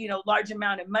very, you know, large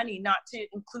amount of money, not to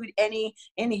include any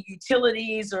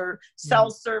utilities or cell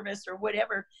service or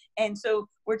whatever. And so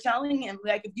we're telling him,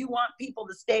 like, if you want people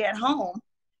to stay at home,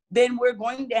 then we're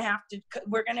going to have to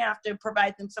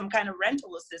provide them some kind of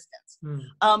rental assistance.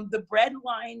 The bread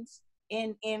lines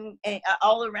in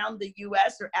all around the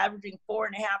U.S. are averaging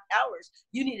 4.5 hours.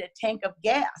 You need a tank of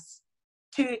gas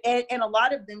and a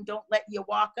lot of them don't let you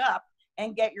walk up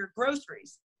and get your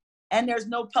groceries, and there's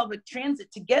no public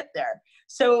transit to get there.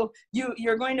 So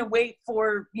you're going to wait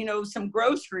for, you know, some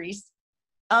groceries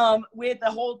with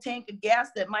a whole tank of gas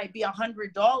that might be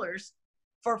 $100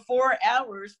 for 4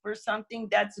 hours for something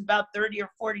that's about $30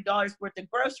 or $40 worth of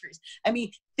groceries. I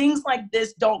mean, things like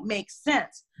this don't make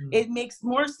sense. It makes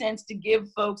more sense to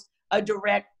give folks a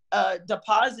direct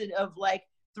deposit of like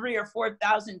 $3,000 or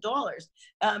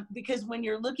 $4,000 because when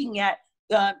you're looking at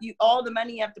all the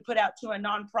money you have to put out to a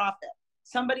nonprofit,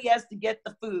 somebody has to get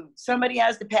the food, somebody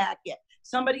has to pack it,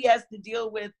 somebody has to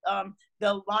deal with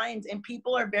the lines, and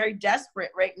people are very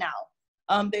desperate right now.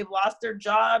 They've lost their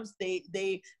jobs.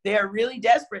 They are really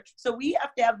desperate. So we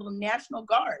have to have the National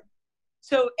Guard.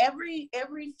 So every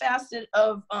facet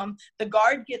of the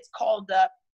Guard gets called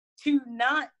up to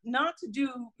not to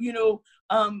do the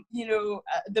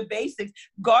basics.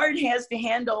 Guard has to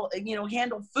handle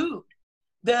food.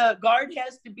 The Guard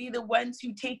has to be the ones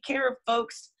who take care of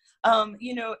folks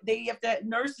You know, they have to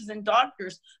nurses and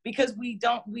doctors, because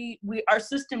our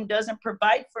system doesn't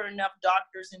provide for enough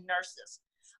doctors and nurses.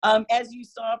 As you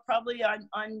saw probably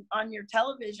on your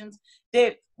televisions,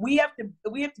 that we have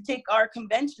to take our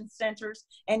convention centers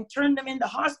and turn them into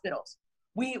hospitals.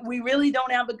 We really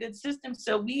don't have a good system,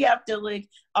 so we have to, like,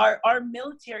 our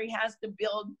military has to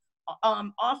build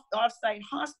off-site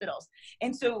hospitals.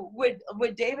 And so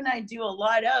what Dave and I do a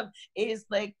lot of is,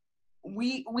 like,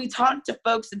 we talk to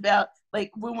folks about,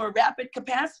 like, when we're rapid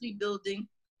capacity building,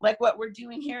 like what we're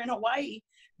doing here in Hawaii,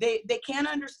 they can't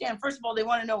understand. First of all, they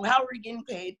want to know, how are we getting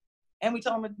paid? And we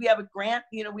tell them we have a grant,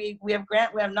 you know, we have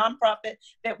grant, we have nonprofit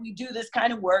that we do this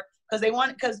kind of work,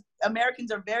 because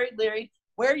Americans are very leery.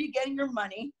 Where are you getting your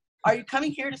money? Are you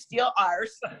coming here to steal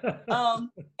ours?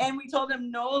 And we told them,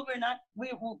 no, we're not.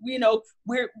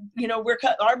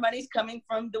 Our money's coming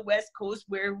from the West Coast,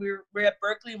 where we're at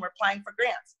Berkeley and we're applying for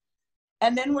grants.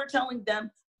 And then we're telling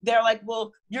them, they're like,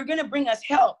 well, you're going to bring us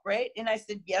help, right? And I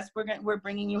said, yes, we're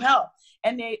bringing you help.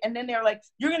 And then they're like,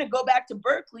 you're going to go back to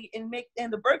Berkeley and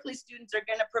the Berkeley students are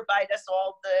going to provide us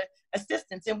all the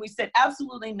assistance. And we said,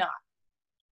 absolutely not.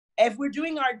 If we're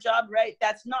doing our job right,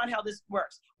 that's not how this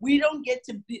works. We don't get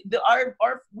to be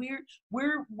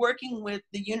we're working with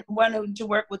wanting to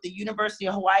work with the University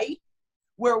of Hawaii.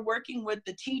 We're working with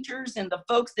the teachers and the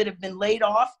folks that have been laid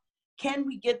off. Can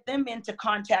we get them into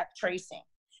contact tracing?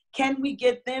 Can we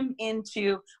get them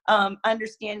into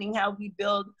understanding how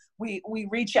we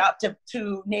reach out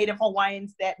to Native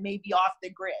Hawaiians that may be off the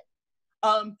grid?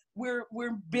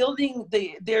 We're building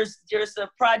there's a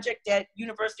project at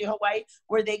University of Hawaii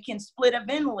where they can split a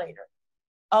ventilator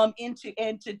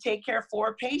to take care of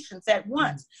 4 patients at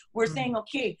once. We're saying,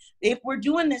 okay, if we're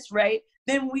doing this right,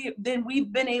 then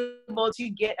we've been able to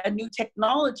get a new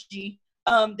technology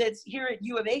that's here at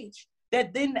U of H,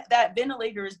 that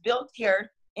ventilator is built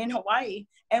here in Hawaii,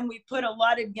 and we put a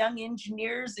lot of young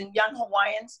engineers and young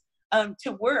Hawaiians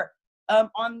to work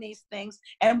on these things,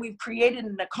 and we've created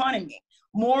an economy,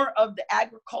 more of the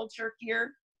agriculture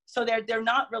here, so they're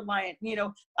not reliant. You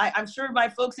know, I'm sure my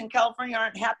folks in California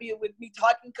aren't happy with me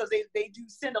talking, because they do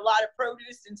send a lot of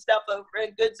produce and stuff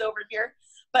goods over here,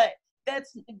 but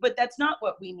that's not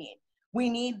what we need. We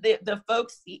need the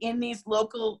folks in these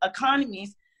local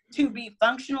economies to be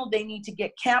functional. They need to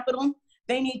get capital.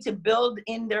 They need to build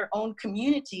in their own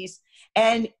communities.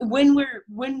 And when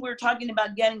we're talking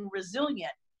about getting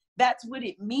resilient, that's what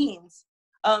it means.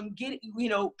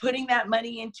 Putting that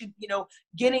money into,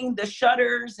 getting the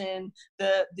shutters and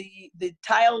the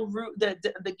tile roof,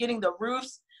 getting the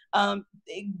roofs,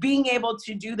 being able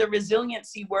to do the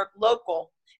resiliency work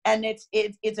local. And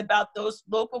it's about those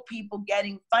local people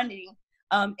getting funding,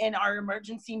 and our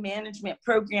emergency management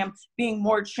program being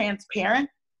more transparent,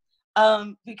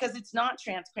 because it's not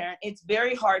transparent. It's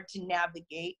very hard to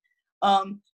navigate.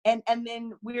 And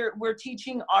then we're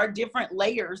teaching our different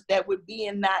layers that would be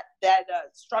in that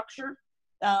structure,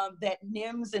 that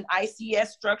NIMS and ICS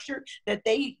structure, that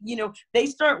they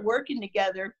start working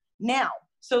together now.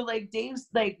 So Dave's,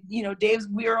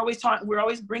 we're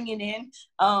always bringing in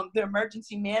the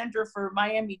emergency manager for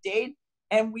Miami-Dade,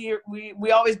 and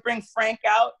we always bring Frank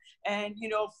out, and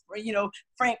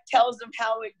Frank tells them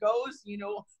how it goes,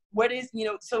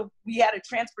 so we had a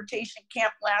transportation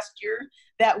camp last year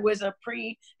that was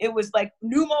it was like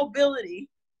new mobility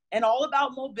and all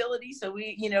about mobility. So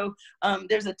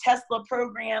there's a Tesla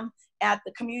program at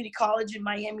the community college in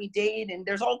Miami-Dade, and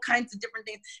there's all kinds of different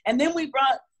things. And then we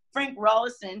brought Frank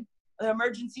Rollison, the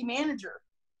emergency manager.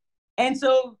 And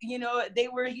so, they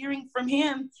were hearing from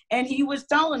him, and he was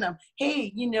telling them,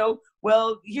 hey,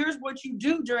 well, here's what you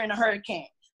do during a hurricane.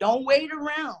 Don't wait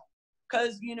around.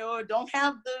 Because don't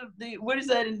have the what is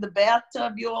that in the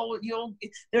bathtub?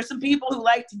 There's some people who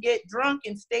like to get drunk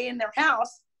and stay in their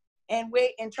house and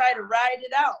wait and try to ride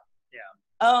it out.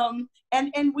 Yeah.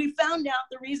 And we found out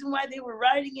the reason why they were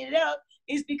riding it out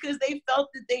is because they felt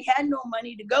that they had no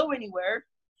money to go anywhere,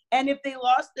 and if they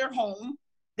lost their home,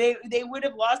 they would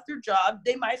have lost their job.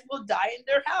 They might as well die in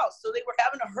their house. So they were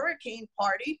having a hurricane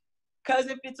party, because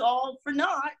if it's all for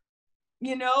naught,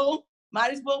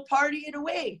 might as well party it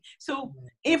away. So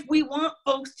if we want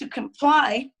folks to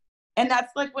comply, and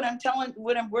that's like what I'm trying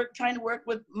to work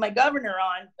with my governor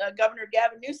on, Governor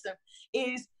Gavin Newsom,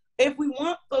 is if we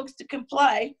want folks to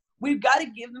comply, we've got to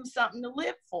give them something to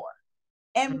live for.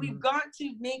 And we've got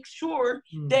to make sure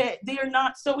that they are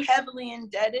not so heavily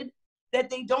indebted that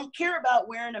they don't care about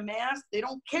wearing a mask. They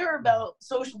don't care about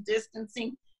social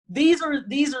distancing. These are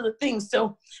the things.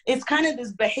 So it's kind of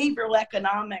this behavioral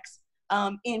economics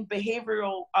in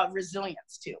behavioral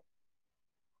resilience too.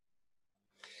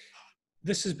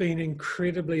 This has been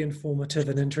incredibly informative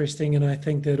and interesting, and I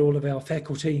think that all of our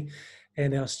faculty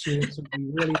and our students will be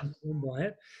really informed by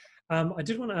it. I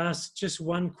did want to ask just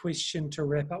one question to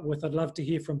wrap up with. I'd love to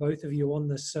hear from both of you on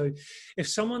this. So if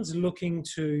someone's looking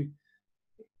to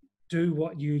do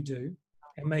what you do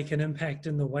and make an impact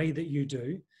in the way that you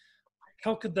do,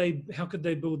 how could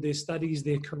they build their studies,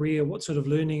 their career? What sort of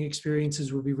learning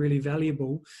experiences would be really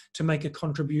valuable to make a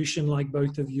contribution like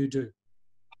both of you do?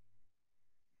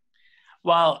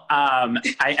 Well, I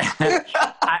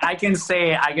can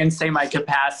say my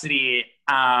capacity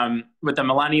with the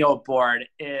Millennial Board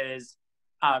is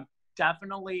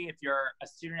definitely, if you're a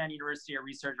student at university or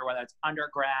researcher, whether it's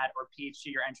undergrad or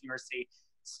PhD or entering university,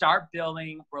 start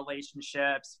building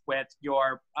relationships with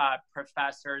your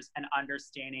professors and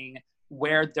understanding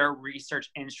where their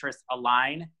research interests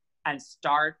align, and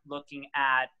start looking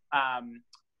at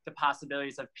the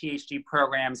possibilities of PhD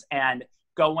programs and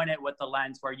go in it with the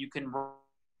lens where you can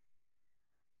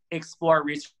explore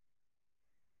research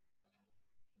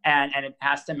and it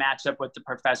has to match up with the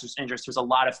professor's interest. There's a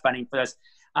lot of funding for this.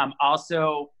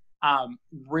 Also,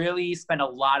 really spend a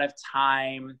lot of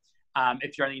time,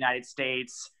 if you're in the United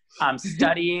States,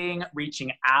 studying,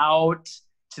 reaching out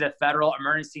to the Federal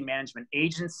Emergency Management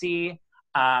Agency,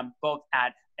 both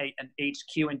at an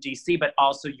HQ in DC, but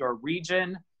also your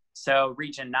region. So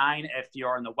Region 9, if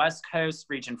you're on the West Coast,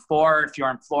 Region 4, if you're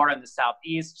in Florida in the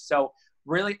Southeast. So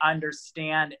really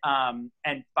understand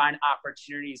and find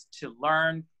opportunities to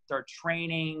learn. Their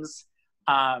trainings,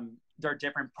 their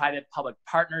different private-public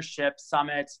partnership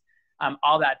summits,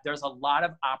 all that. There's a lot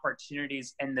of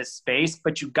opportunities in this space,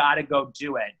 but you got to go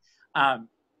do it.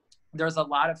 There's a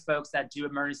lot of folks that do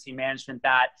emergency management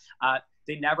that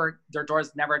their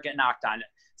doors never get knocked on.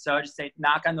 So I just say,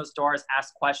 knock on those doors,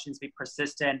 ask questions, be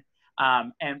persistent,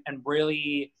 and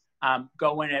really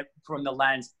go in it from the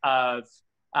lens of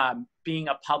being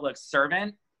a public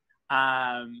servant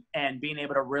and being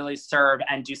able to really serve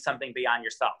and do something beyond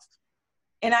yourself.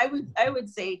 And I would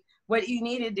say what you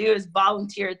need to do is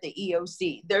volunteer at the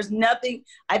EOC. There's nothing.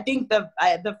 I think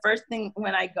the first thing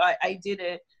when I did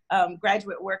a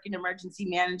graduate work in emergency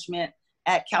management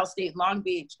at Cal State Long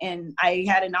Beach, and I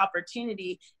had an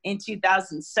opportunity in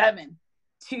 2007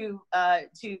 to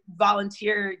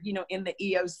volunteer, in the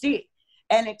EOC.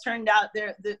 And it turned out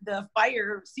the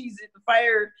fire season,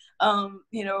 of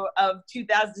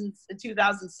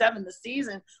 2007, the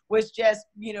season was just,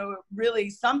 really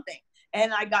something.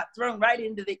 And I got thrown right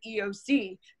into the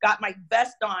EOC, got my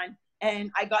vest on,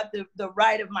 and I got the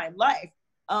ride of my life.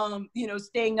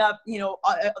 Staying up,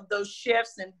 those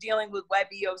shifts and dealing with Web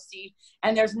EOC.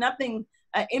 And there's nothing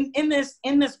in this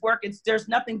work. There's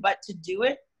nothing but to do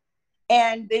it.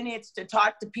 And then it's to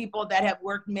talk to people that have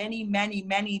worked many, many,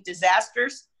 many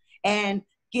disasters and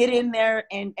get in there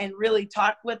and really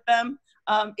talk with them.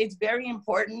 It's very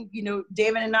important.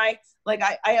 David and I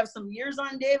have some years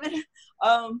on David.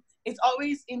 It's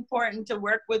always important to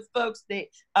work with folks that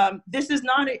this is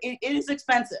not, it is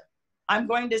expensive. I'm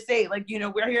going to say,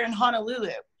 we're here in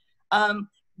Honolulu.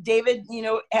 David,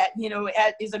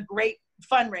 is a great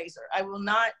fundraiser. I will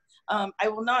not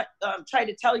try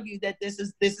to tell you that this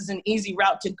is an easy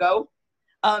route to go.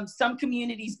 Some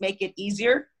communities make it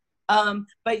easier,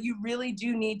 but you really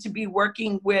do need to be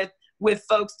working with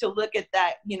folks to look at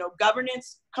that,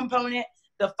 governance component,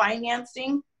 the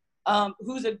financing,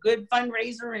 who's a good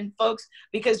fundraiser, and folks,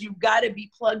 because you've got to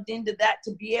be plugged into that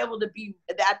to be able to be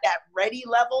at that ready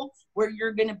level where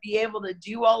you're going to be able to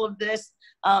do all of this.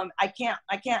 I can't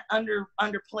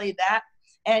underplay that.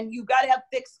 And you got to have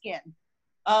thick skin.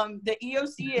 The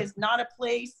EOC is not a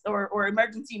place or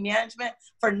emergency management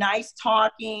for nice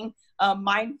talking,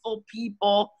 mindful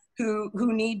people who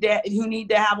need to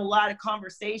have a lot of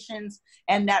conversations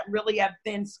and that really have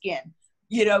thin skin.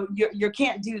 You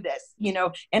can't do this,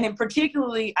 and in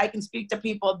particularly, I can speak to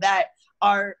people that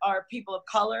are people of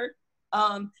color.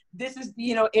 This is,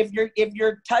 if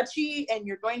you're touchy and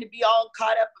you're going to be all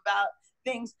caught up about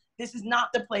things, this is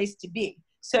not the place to be.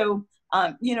 So,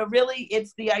 really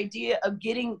it's the idea of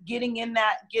getting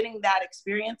that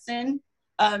experience in,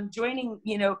 joining,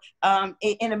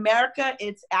 in America,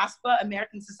 it's ASPA,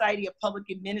 American Society of Public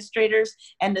Administrators,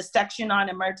 and the section on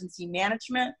emergency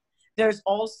management. There's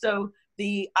also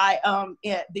the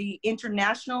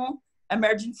International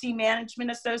Emergency Management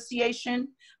Association.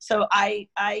 So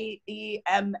IEMIA,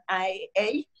 I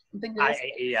think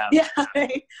it is. Yeah.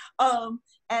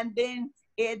 And then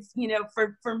it's,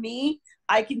 for me,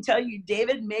 I can tell you,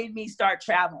 David made me start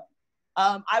traveling.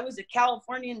 I was a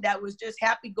Californian that was just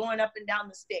happy going up and down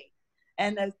the state.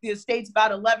 And the state's about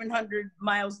 1,100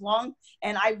 miles long.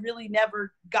 And I really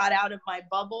never got out of my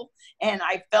bubble. And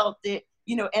I felt it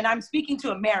and I'm speaking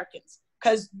to Americans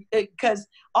because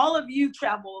all of you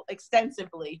travel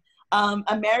extensively.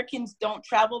 Americans don't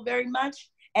travel very much.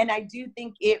 And I do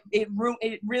think it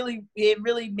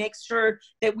really makes sure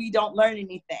that we don't learn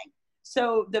anything.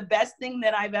 So the best thing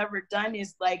that I've ever done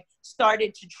is like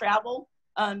started to travel,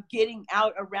 getting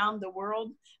out around the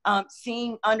world,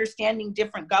 understanding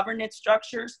different governance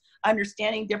structures,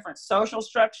 understanding different social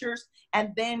structures,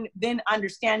 and then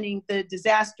understanding the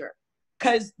disaster.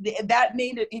 Because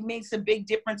it makes a big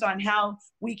difference on how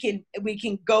we can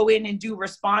go in and do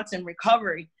response and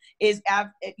recovery, is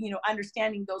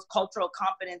understanding those cultural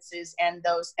competences and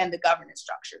the governance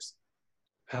structures.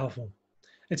 Powerful.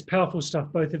 It's powerful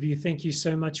stuff, both of you. Thank you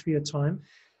so much for your time.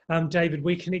 David,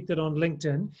 we connected on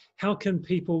LinkedIn. How can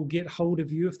people get hold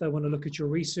of you if they want to look at your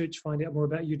research, find out more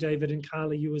about you, David, and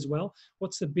Carla, you as well?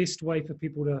 What's the best way for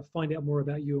people to find out more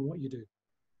about you and what you do?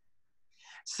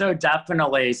 So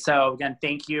definitely. So again,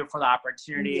 thank you for the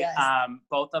opportunity. Yes.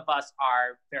 Both of us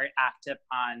are very active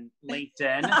on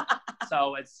LinkedIn.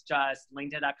 So it's just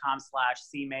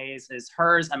linkedin.com/cmays is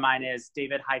hers, and mine is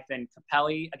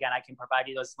David-Capelli. Again, I can provide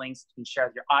you those links and share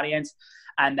with your audience.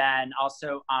 And then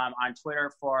also on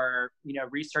Twitter for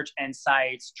research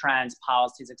insights, trends,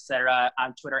 policies, etc.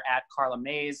 On Twitter at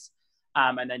 @CarlaMays.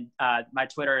 And then my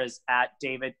Twitter is at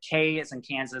David K as in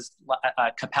Kansas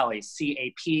Capelli,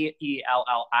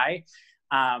 CAPELLI.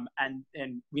 And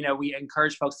we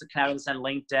encourage folks to connect with us on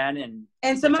LinkedIn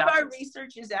and some of our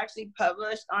research is actually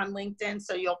published on LinkedIn,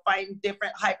 so you'll find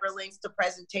different hyperlinks to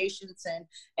presentations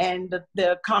and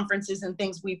the conferences and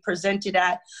things we presented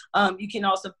at. You can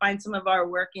also find some of our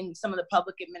work in some of the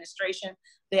public administration,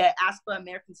 the ASPA,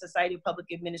 American Society of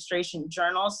Public Administration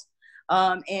journals.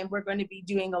 And we're going to be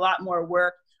doing a lot more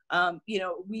work. We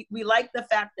like the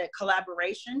fact that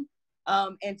collaboration,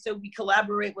 and so we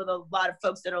collaborate with a lot of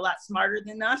folks that are a lot smarter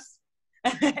than us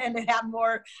and have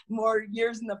more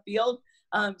years in the field,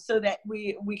 so that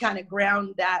we kind of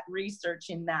ground that research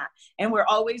in that. And we're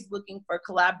always looking for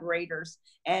collaborators,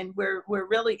 and we're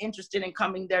really interested in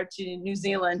coming there to New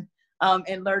Zealand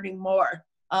and learning more,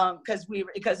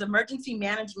 because emergency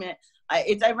management,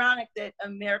 it's ironic that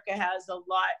America has a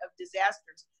lot of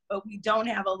disasters, but we don't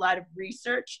have a lot of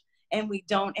research, and we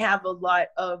don't have a lot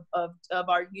of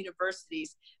our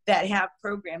universities that have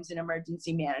programs in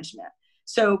emergency management.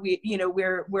 So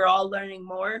we're all learning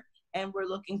more, and we're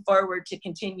looking forward to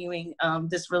continuing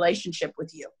this relationship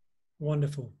with you.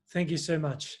 Wonderful. Thank you so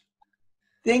much.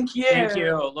 Thank you. Thank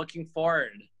you. Looking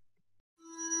forward.